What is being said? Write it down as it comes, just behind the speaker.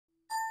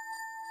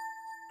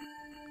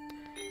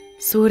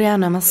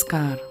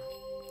Suryanamaskar.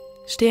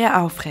 Stehe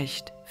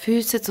aufrecht,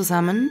 Füße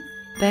zusammen,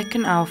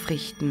 Becken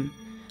aufrichten,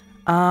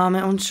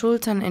 Arme und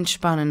Schultern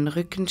entspannen,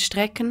 Rücken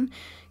strecken,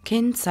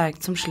 Kinn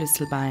zeigt zum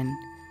Schlüsselbein.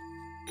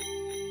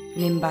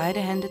 Nimm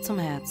beide Hände zum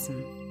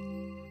Herzen.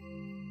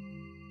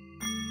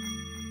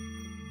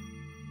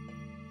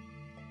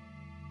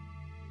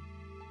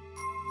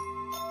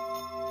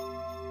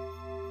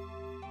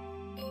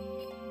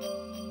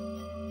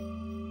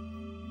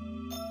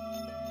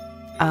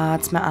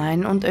 Atme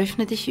ein und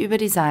öffne dich über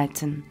die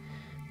Seiten.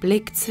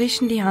 Blick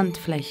zwischen die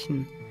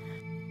Handflächen.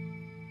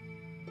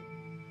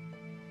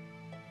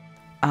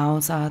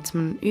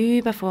 Ausatmen,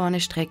 über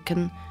vorne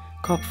strecken,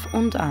 Kopf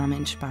und Arme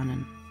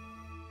entspannen.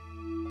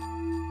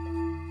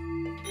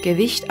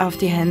 Gewicht auf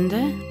die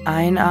Hände,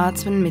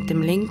 einatmen, mit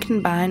dem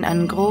linken Bein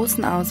einen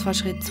großen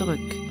Ausfallschritt zurück.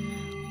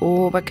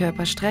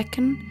 Oberkörper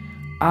strecken,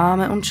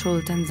 Arme und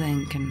Schultern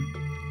senken.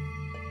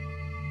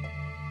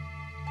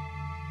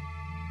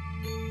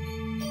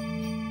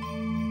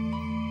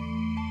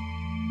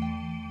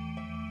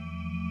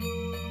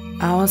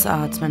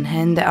 Ausatmen,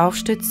 Hände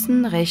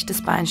aufstützen,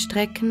 rechtes Bein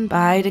strecken,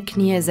 beide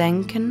Knie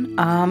senken,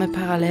 Arme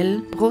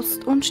parallel,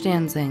 Brust und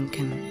Stirn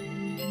senken.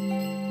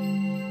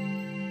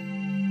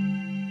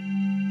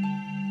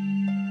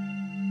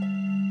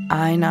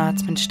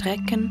 Einatmen,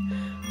 strecken,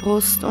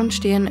 Brust und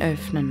Stirn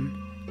öffnen,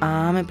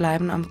 Arme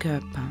bleiben am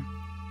Körper.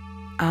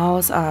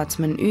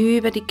 Ausatmen,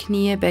 über die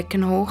Knie,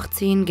 Becken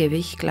hochziehen,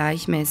 Gewicht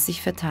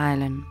gleichmäßig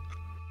verteilen.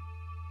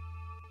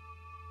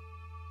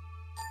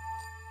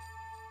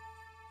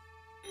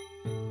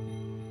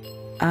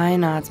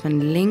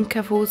 Einatmen,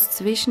 linker Fuß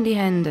zwischen die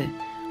Hände,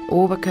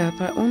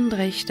 Oberkörper und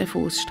rechter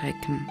Fuß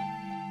strecken.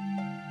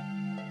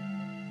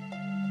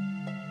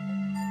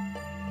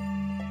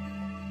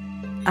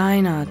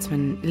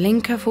 Einatmen,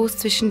 linker Fuß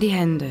zwischen die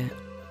Hände,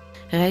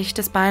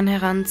 rechtes Bein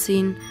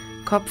heranziehen,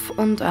 Kopf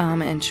und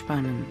Arme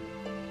entspannen.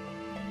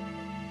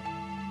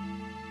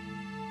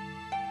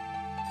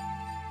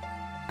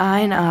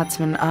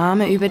 Einatmen,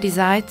 Arme über die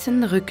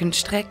Seiten, Rücken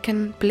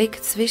strecken,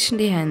 Blick zwischen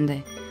die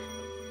Hände.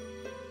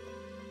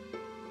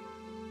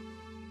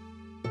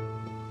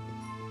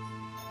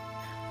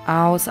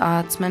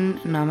 Ausatmen,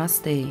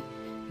 Namaste.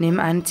 Nimm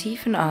einen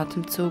tiefen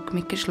Atemzug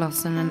mit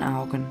geschlossenen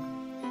Augen.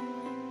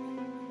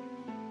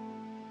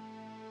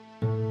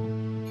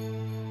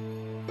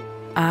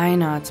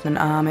 Einatmen,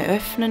 Arme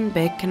öffnen,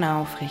 Becken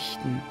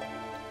aufrichten.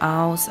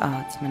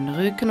 Ausatmen,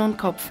 Rücken und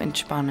Kopf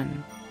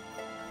entspannen.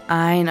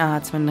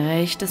 Einatmen,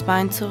 rechtes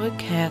Bein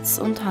zurück, Herz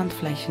und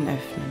Handflächen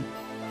öffnen.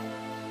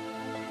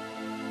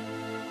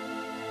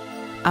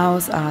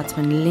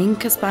 Ausatmen,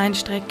 linkes Bein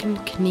strecken,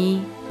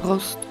 Knie,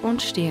 Brust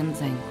und Stirn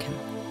senken.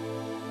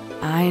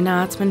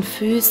 Einatmen,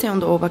 Füße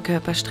und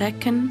Oberkörper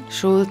strecken,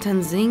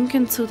 Schultern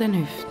sinken zu den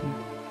Hüften.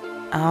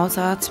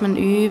 Ausatmen,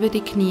 über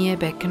die Knie,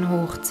 Becken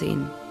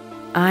hochziehen.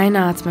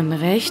 Einatmen,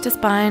 rechtes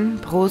Bein,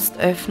 Brust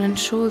öffnen,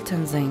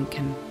 Schultern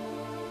senken.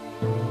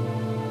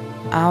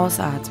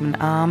 Ausatmen,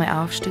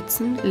 Arme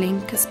aufstützen,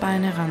 linkes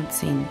Bein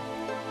heranziehen.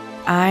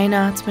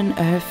 Einatmen,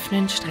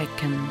 öffnen,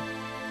 strecken.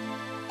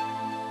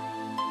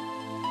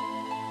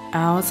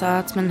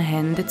 Ausatmen,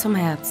 Hände zum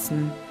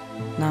Herzen.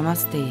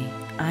 Namaste.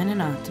 Einen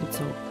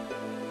Atemzug.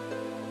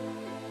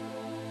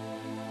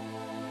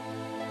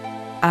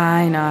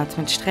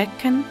 Einatmen,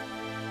 strecken.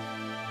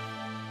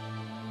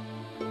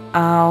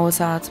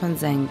 Ausatmen,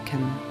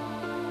 senken.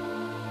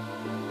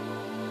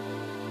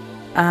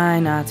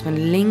 Einatmen,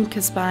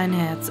 linkes Bein,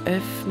 Herz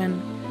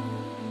öffnen.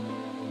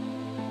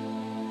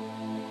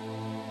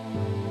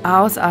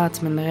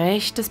 Ausatmen,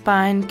 rechtes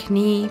Bein,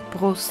 Knie,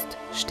 Brust,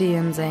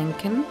 Stirn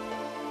senken.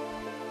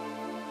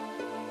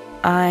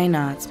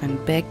 Einatmen,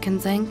 Becken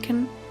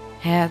senken,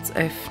 Herz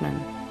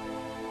öffnen.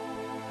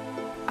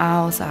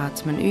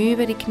 Ausatmen,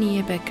 über die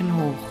Knie, Becken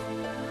hoch.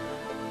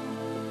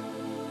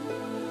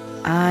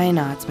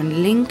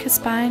 Einatmen, linkes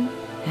Bein,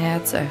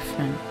 Herz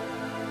öffnen.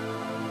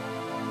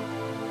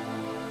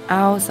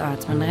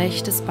 Ausatmen,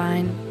 rechtes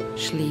Bein,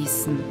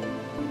 schließen.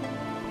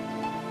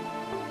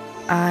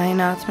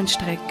 Einatmen,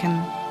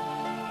 strecken.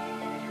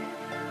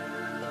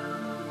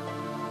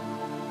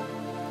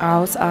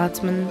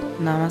 Ausatmen,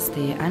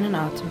 Namaste, einen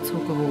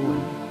Atemzug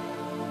ruhen.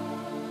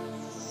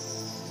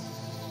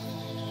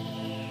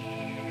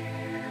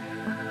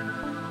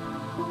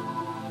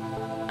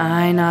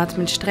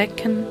 Einatmen,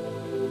 strecken.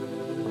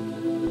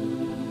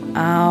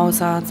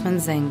 Ausatmen,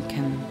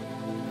 senken.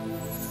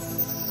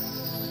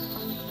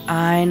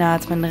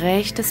 Einatmen,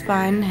 rechtes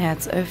Bein,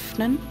 Herz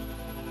öffnen.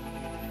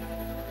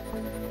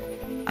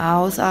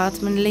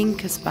 Ausatmen,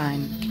 linkes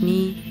Bein,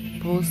 Knie,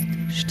 Brust,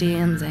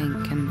 Stirn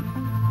senken.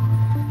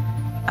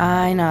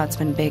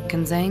 Einatmen,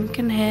 Becken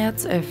senken,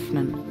 Herz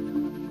öffnen.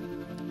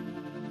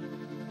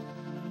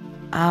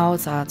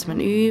 Ausatmen,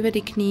 über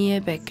die Knie,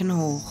 Becken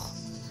hoch.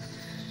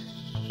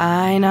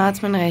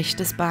 Einatmen,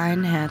 rechtes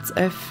Bein, Herz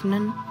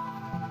öffnen.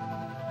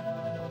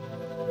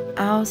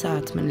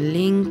 Ausatmen,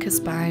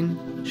 linkes Bein,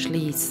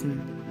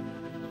 schließen.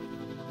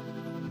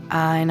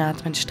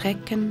 Einatmen,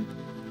 strecken.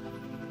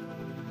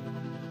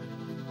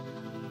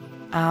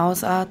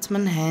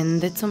 Ausatmen,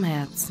 Hände zum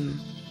Herzen.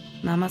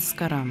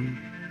 Namaskaram.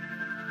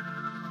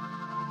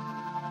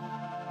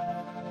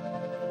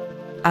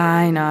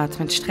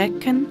 Einatmen,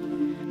 strecken.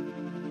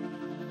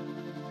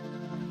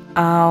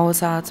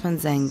 Ausatmen,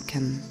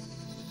 senken.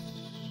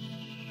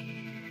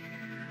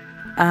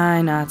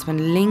 Einatmen,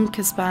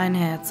 linkes Bein,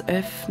 Herz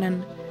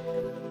öffnen.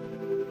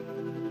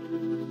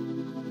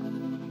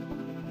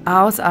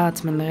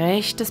 Ausatmen,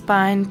 rechtes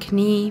Bein,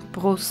 Knie,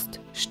 Brust,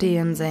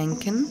 Stirn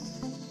senken.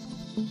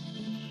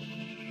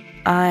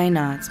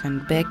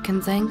 Einatmen,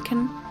 Becken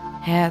senken,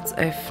 Herz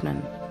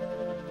öffnen.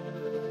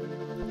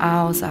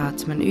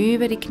 Ausatmen,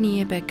 über die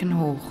Knie, Becken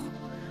hoch.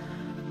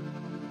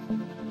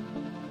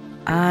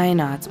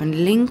 Einatmen,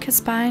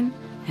 linkes Bein,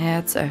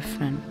 Herz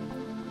öffnen.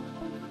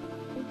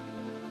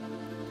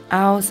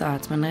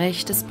 Ausatmen,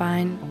 rechtes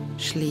Bein,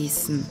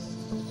 schließen.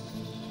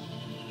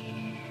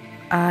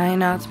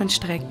 Einatmen,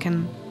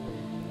 strecken.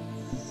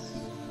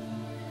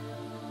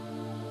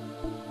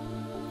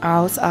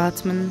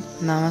 Ausatmen,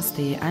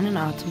 Namaste, einen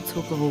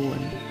Atemzug ruhen.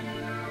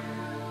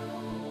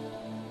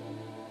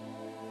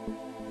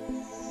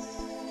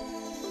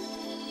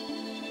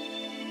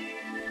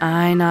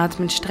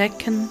 Einatmen,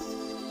 strecken.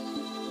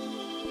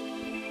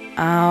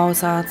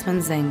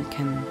 Ausatmen,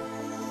 senken.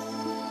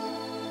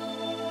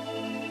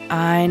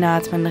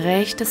 Einatmen,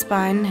 rechtes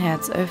Bein,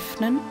 Herz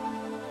öffnen.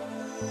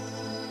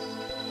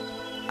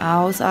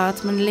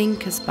 Ausatmen,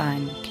 linkes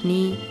Bein,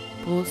 Knie,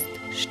 Brust,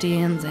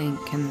 Stirn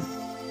senken.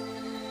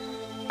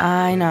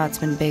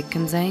 Einatmen,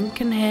 Becken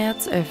senken,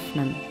 Herz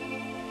öffnen.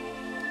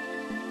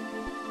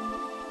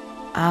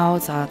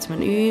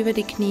 Ausatmen, über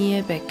die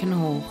Knie, Becken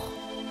hoch.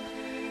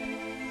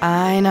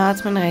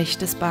 Einatmen,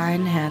 rechtes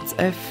Bein, Herz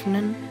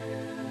öffnen.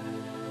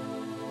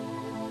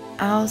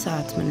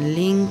 Ausatmen,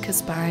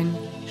 linkes Bein,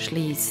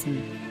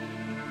 schließen.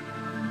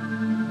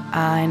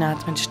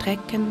 Einatmen,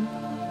 strecken.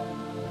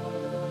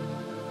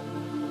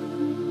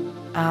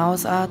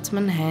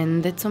 Ausatmen,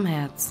 Hände zum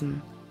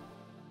Herzen.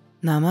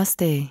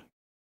 Namaste.